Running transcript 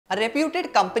A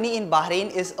reputed company in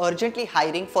Bahrain is urgently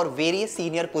hiring for various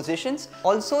senior positions.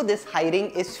 Also, this hiring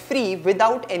is free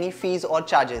without any fees or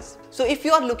charges. So if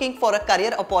you are looking for a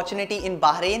career opportunity in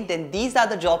Bahrain, then these are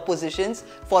the job positions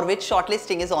for which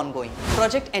shortlisting is ongoing.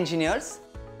 Project engineers,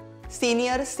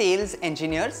 senior sales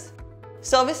engineers,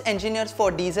 service engineers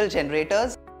for diesel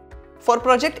generators. For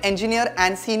project engineer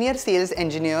and senior sales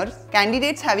engineers,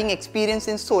 candidates having experience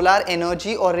in solar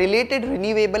energy or related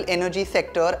renewable energy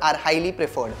sector are highly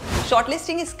preferred.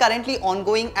 Shortlisting is currently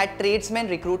ongoing at Tradesman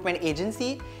Recruitment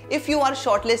Agency. If you are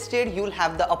shortlisted, you'll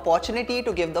have the opportunity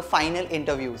to give the final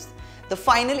interviews. The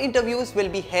final interviews will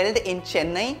be held in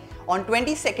Chennai on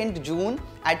 22nd June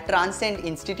at Transcend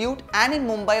Institute and in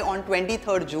Mumbai on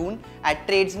 23rd June at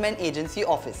Tradesman Agency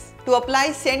office. To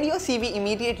apply, send your CV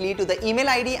immediately to the email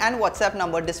ID and WhatsApp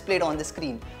number displayed on the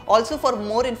screen. Also, for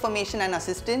more information and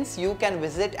assistance, you can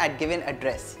visit at given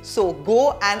address. So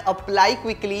go and apply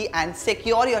quickly and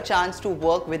secure your chance to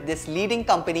work with this leading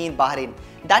company in Bahrain.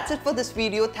 That's it for this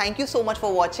video. Thank you so much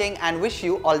for watching and wish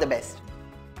you all the best.